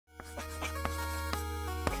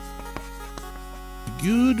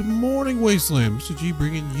Good morning, Wasteland. Mr. G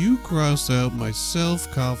bringing you Crossout,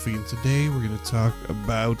 myself, Coffee, and today we're going to talk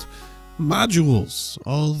about modules.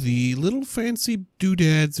 All the little fancy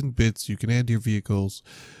doodads and bits you can add to your vehicles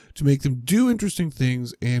to make them do interesting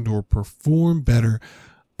things and or perform better.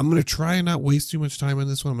 I'm going to try and not waste too much time on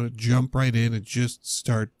this one. I'm going to jump right in and just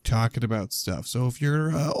start talking about stuff. So if you're,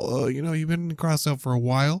 you've been in Crossout for a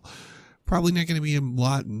while, probably not going to be a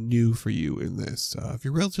lot new for you in this. If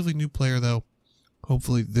you're a relatively new player, though,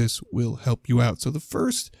 hopefully this will help you out. So the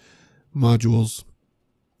first modules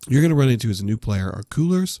you're going to run into as a new player are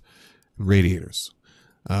coolers and radiators.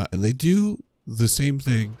 And they do the same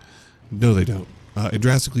thing. No, they don't. In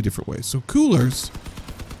drastically different ways. So coolers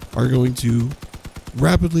are going to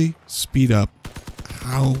rapidly speed up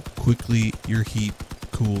how quickly your heat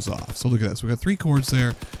cools off. So look at that. So we got 3 cords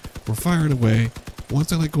there. We're firing away.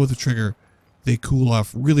 Once I let go of the trigger, they cool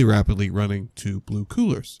off really rapidly, running to blue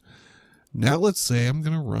coolers. Now let's say I'm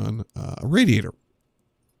going to run a radiator.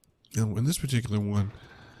 And in this particular one,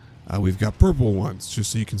 we've got purple ones,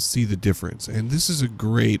 just so you can see the difference. And this is a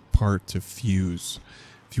great part to fuse.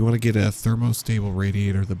 If you want to get a thermostable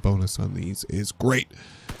radiator, the bonus on these is great.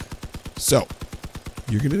 So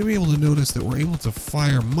you're going to be able to notice that we're able to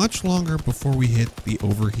fire much longer before we hit the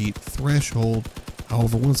overheat threshold.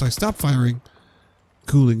 However, once I stop firing,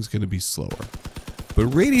 cooling's going to be slower. But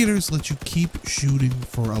radiators let you keep shooting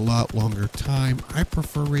for a lot longer time. I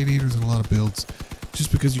prefer radiators in a lot of builds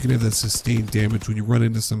just because you can have that sustained damage when you run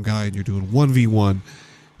into some guy and you're doing 1v1.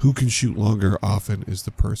 Who can shoot longer often is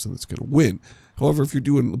the person that's going to win. However, if you're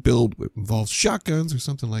doing a build that involves shotguns or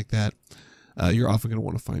something like that, you're often going to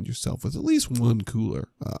want to find yourself with at least one cooler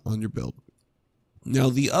on your build. Now,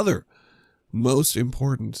 the other most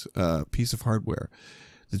important piece of hardware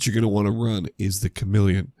that you're going to want to run is the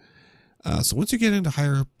chameleon. So once you get into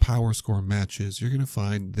higher power score matches, you're going to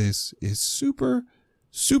find this is super,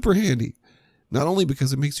 super handy. Not only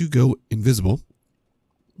because it makes you go invisible,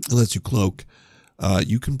 it lets you cloak.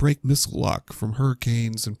 You can break missile lock from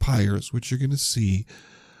hurricanes and pyres, which you're going to see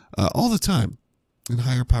all the time in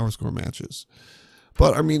higher power score matches.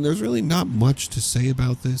 But, I mean, there's really not much to say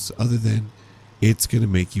about this other than it's going to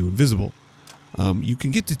make you invisible. You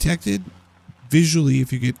can get detected visually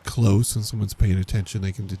if you get close and someone's paying attention.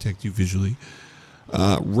 They can detect you visually.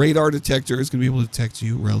 Radar detector is going to be able to detect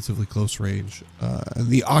you relatively close range. And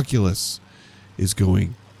the Oculus is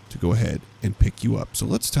going to go ahead and pick you up. So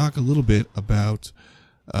let's talk a little bit about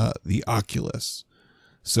the Oculus.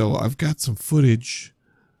 So I've got some footage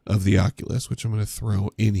of the Oculus, which I'm going to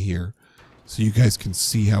throw in here so you guys can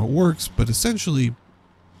see how it works. But essentially,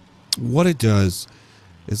 what it does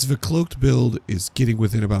is if a cloaked build is getting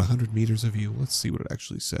within about 100 meters of you, let's see what it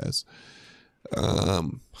actually says.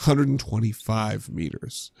 125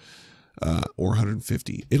 meters or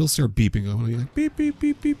 150. It'll start beeping. It'll be like beep, beep,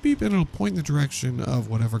 beep, beep, beep, and it'll point in the direction of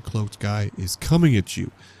whatever cloaked guy is coming at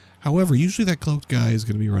you. However, usually that cloaked guy is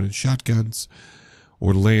going to be running shotguns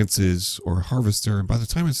or lances or harvester, and by the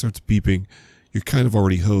time it starts beeping, you're kind of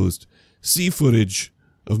already hosed. See footage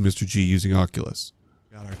of Mr. G using Oculus.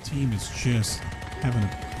 God, our team is just having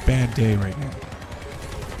a bad day right now.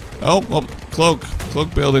 Oh, well, cloak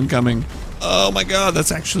build incoming. Oh my god,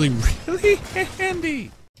 that's actually really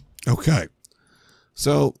handy. Okay,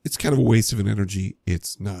 so it's kind of a waste of an energy.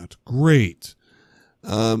 It's not great.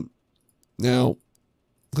 Now,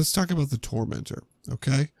 let's talk about the Tormentor,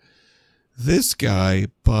 okay? This guy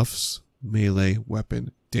buffs melee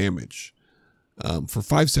weapon damage for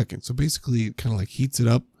 5 seconds. So basically, it kind of like heats it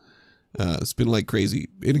up. Spin like crazy.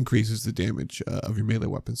 It increases the damage of your melee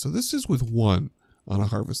weapon. So this is with 1 on a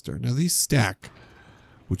harvester. Now these stack,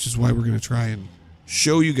 which is why we're going to try and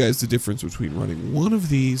show you guys the difference between running 1 of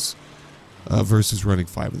these versus running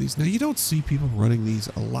 5 of these. Now you don't see people running these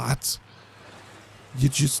a lot. You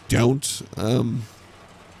just don't,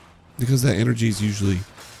 because that energy is usually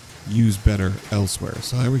used better elsewhere.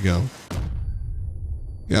 So there we go.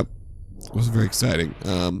 Yep, wasn't very exciting.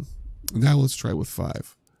 Now let's try with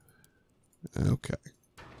 5. Okay.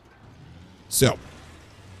 So,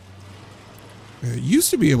 you used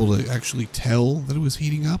to be able to actually tell that it was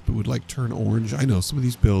heating up. It would like turn orange. I know some of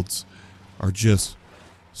these builds are just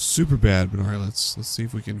super bad, but all right, let's see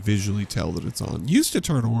if we can visually tell that it's on. Used to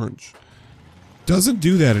turn orange. Doesn't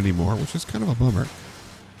do that anymore, which is kind of a bummer.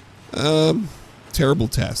 Terrible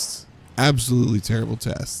test. Absolutely terrible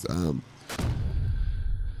test.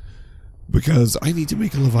 Because I need to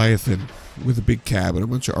make a Leviathan with a big cab and a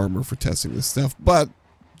bunch of armor for testing this stuff. But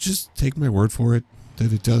just take my word for it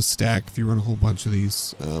that it does stack if you run a whole bunch of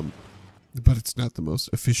these. But it's not the most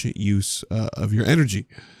efficient use of your energy.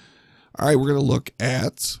 All right, we're going to look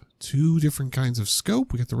at two different kinds of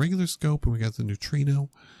scope. We got the regular scope and we got the neutrino.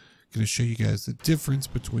 I'm going to show you guys the difference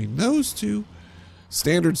between those two.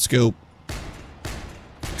 Standard scope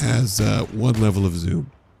has one level of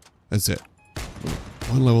zoom. That's it.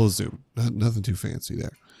 One level of zoom. Nothing too fancy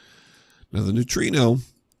there. Now the neutrino,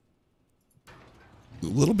 a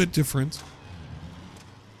little bit different.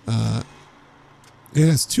 It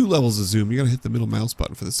has two levels of zoom. You got to hit the middle mouse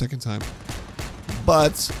button for the second time.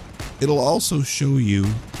 But it'll also show you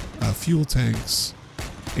fuel tanks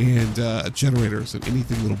and generators and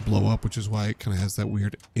anything that'll blow up, which is why it kind of has that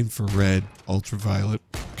weird infrared, ultraviolet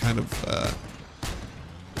kind of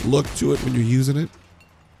look to it when you're using it.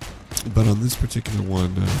 But on this particular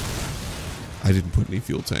one, I didn't put any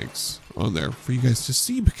fuel tanks on there for you guys to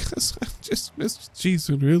see because I just missed cheese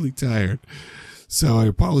and really tired. So I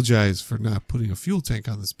apologize for not putting a fuel tank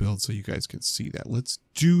on this build so you guys can see that. Let's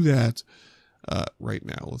do that right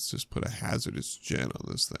now. Let's just put a hazardous gen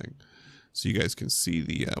on this thing so you guys can see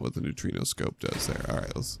the what the neutrino scope does there. All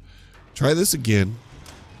right, let's try this again.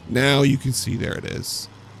 Now you can see there it is.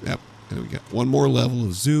 Yep, and we got one more level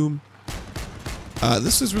of zoom.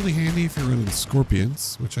 This is really handy if you're running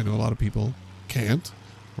scorpions, which I know a lot of people can't,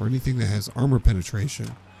 or anything that has armor penetration.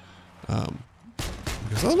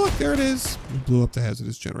 Because, oh look, there it is. We blew up the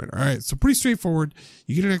hazardous generator. All right, so pretty straightforward.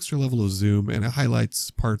 You get an extra level of zoom, and it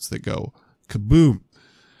highlights parts that go kaboom.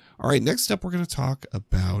 All right, next up, we're going to talk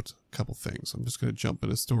about a couple things. I'm just going to jump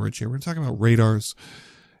into storage here. We're going to talk about radars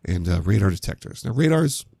and radar detectors. Now,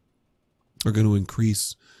 radars are going to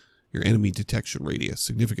increase your enemy detection radius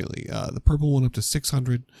significantly. The purple one up to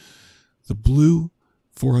 600, the blue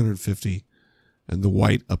 450, and the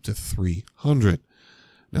white up to 300.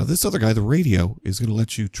 Now this other guy, the radio, is going to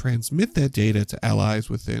let you transmit that data to allies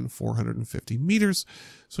within 450 meters.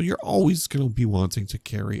 So you're always going to be wanting to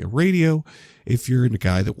carry a radio if you're a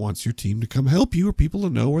guy that wants your team to come help you or people to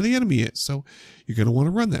know where the enemy is. So you're going to want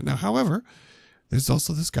to run that. Now, however, there's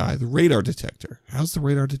also this guy, the radar detector. How's the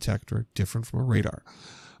radar detector different from a radar?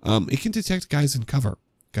 It can detect guys in cover,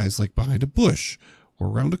 guys like behind a bush or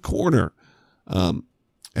around a corner. And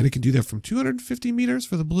it can do that from 250 meters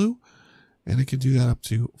for the blue, and it can do that up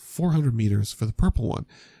to 400 meters for the purple one.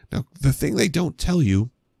 Now, the thing they don't tell you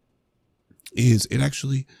is it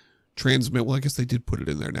actually transmit. Well, I guess they did put it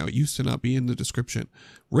in there now. It used to not be in the description.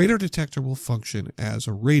 Radar detector will function as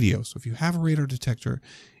a radio. So if you have a radar detector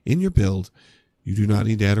in your build, you do not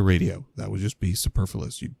need to add a radio. That would just be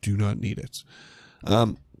superfluous. You do not need it.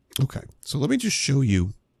 Okay, so let me just show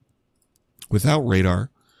you without radar.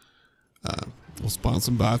 We'll spawn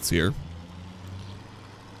some bots here.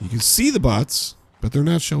 You can see the bots, but they're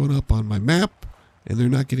not showing up on my map, and they're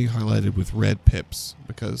not getting highlighted with red pips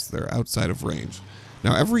because they're outside of range.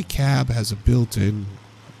 Now, every cab has a built-in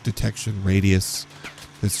detection radius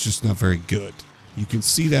that's just not very good. You can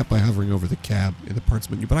see that by hovering over the cab in the parts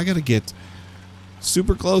menu, but I got to get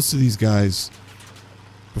super close to these guys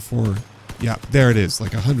before... Yeah, there it is,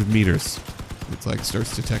 like 100 meters. It's like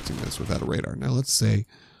starts detecting this without a radar. Now let's say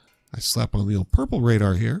I slap on the old purple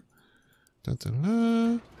radar here. Dun, dun, dun,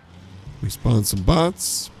 dun. We spawn some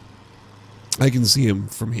bots. I can see them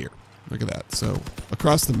from here. Look at that. So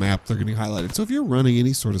across the map, they're getting highlighted. So if you're running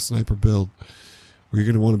any sort of sniper build where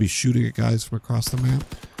you're going to want to be shooting at guys from across the map,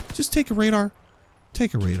 just take a radar.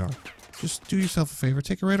 Take a radar. Just do yourself a favor.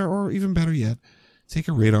 Take a radar, or even better yet, take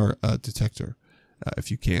a radar detector if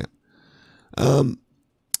you can.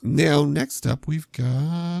 Now, next up, we've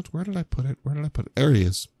got, where did I put it? There he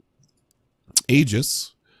is.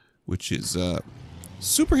 Aegis, which is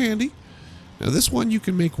super handy. Now, this one you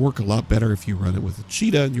can make work a lot better if you run it with a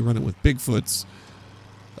cheetah and you run it with Bigfoots.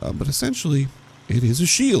 But essentially, it is a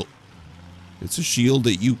shield. It's a shield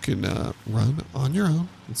that you can run on your own.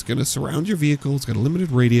 It's going to surround your vehicle. It's got a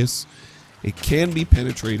limited radius. It can be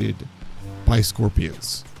penetrated by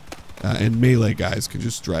scorpions. And melee guys can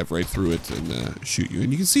just drive right through it and shoot you.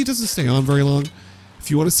 And you can see it doesn't stay on very long. If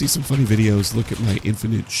you want to see some funny videos, look at my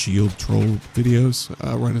infinite shield troll videos.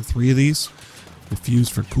 Running 3 of these with fuse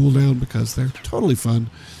for cooldown because they're totally fun.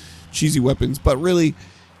 Cheesy weapons, but really,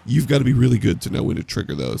 you've got to be really good to know when to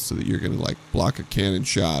trigger those so that you're going to like block a cannon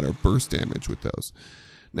shot or burst damage with those.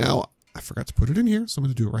 Now, I forgot to put it in here, so I'm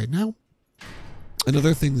going to do it right now.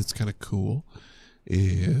 Another thing that's kind of cool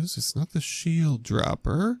is it's not the shield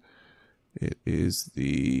dropper. It is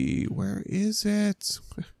the, where is it?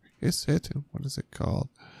 Where is it? What is it called?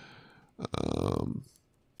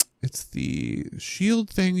 It's the shield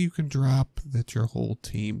thing you can drop that your whole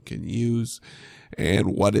team can use.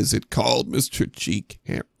 And what is it called, Mr. Cheek?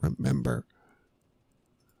 Can't remember.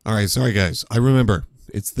 All right, sorry guys. I remember.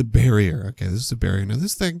 It's the barrier. Okay, this is a barrier. Now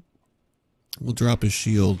this thing will drop a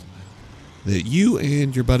shield that you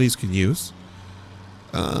and your buddies can use.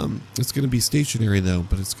 It's going to be stationary though,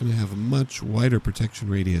 but it's going to have a much wider protection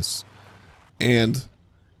radius, and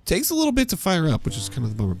takes a little bit to fire up, which is kind of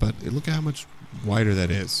the bummer, but look at how much wider that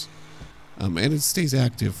is. And it stays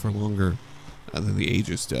active for longer than the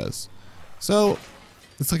Aegis does. So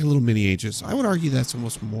it's like a little mini Aegis. I would argue that's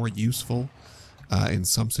almost more useful in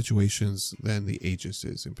some situations than the Aegis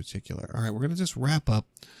is in particular. All right, we're going to just wrap up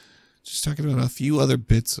just talking about a few other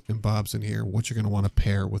bits and bobs in here, what you're going to want to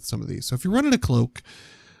pair with some of these. So if you're running a cloak,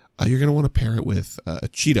 you're going to want to pair it with a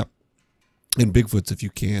cheetah and Bigfoots if you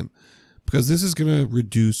can, because this is going to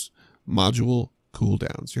reduce module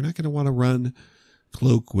cooldowns. You're not going to want to run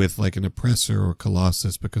cloak with like an oppressor or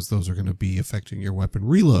colossus, because those are going to be affecting your weapon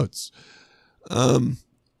reloads. And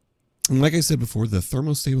like I said before, the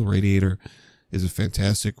thermostable radiator is a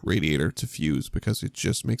fantastic radiator to fuse because it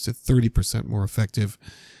just makes it 30% more effective.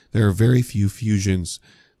 There are very few fusions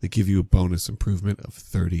that give you a bonus improvement of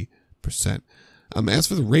 30%. As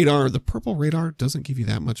for the radar, the purple radar doesn't give you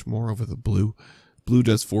that much more over the blue. Blue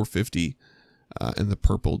does 450, and the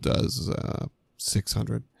purple does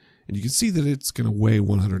 600. And you can see that it's going to weigh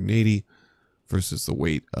 180 versus the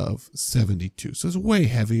weight of 72. So it's way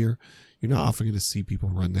heavier. You're not often going to see people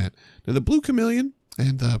run that. Now the blue chameleon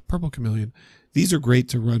and the purple chameleon, these are great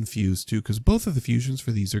to run fuse too, because both of the fusions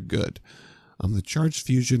for these are good. The charged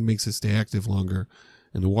fusion makes it stay active longer,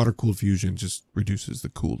 and the water-cooled fusion just reduces the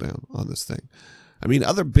cooldown on this thing. I mean,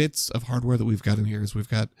 other bits of hardware that we've got in here is we've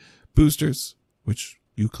got boosters, which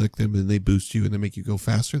you click them and they boost you and they make you go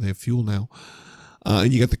faster. They have fuel now.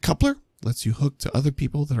 And you got the coupler, lets you hook to other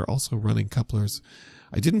people that are also running couplers.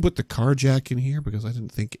 I didn't put the car jack in here because I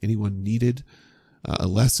didn't think anyone needed a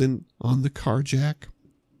lesson on the car jack.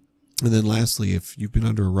 And then lastly, if you've been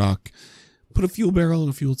under a rock, put a fuel barrel and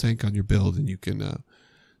a fuel tank on your build, and you can,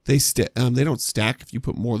 they don't stack if you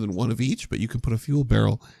put more than one of each, but you can put a fuel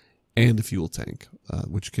barrel and a fuel tank,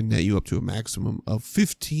 which can net you up to a maximum of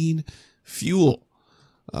 15 fuel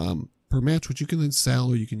per match, which you can then sell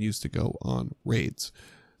or you can use to go on raids.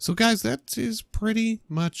 So guys, that is pretty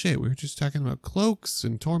much it. We were just talking about cloaks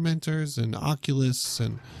and tormentors and Oculus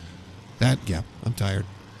and that. Yeah, I'm tired.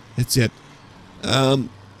 That's it.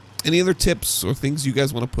 Any other tips or things you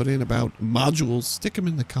guys want to put in about modules, stick them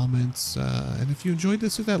in the comments. And if you enjoyed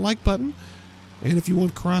this, hit that like button. And if you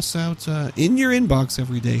want Crossout in your inbox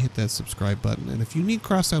every day, hit that subscribe button. And if you need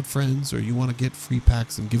Crossout friends or you want to get free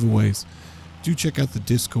packs and giveaways, do check out the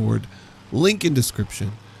Discord. Link in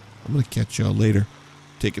description. I'm going to catch y'all later.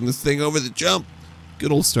 Taking this thing over the jump.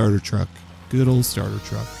 Good old starter truck. Good old starter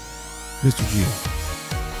truck. Mr. G.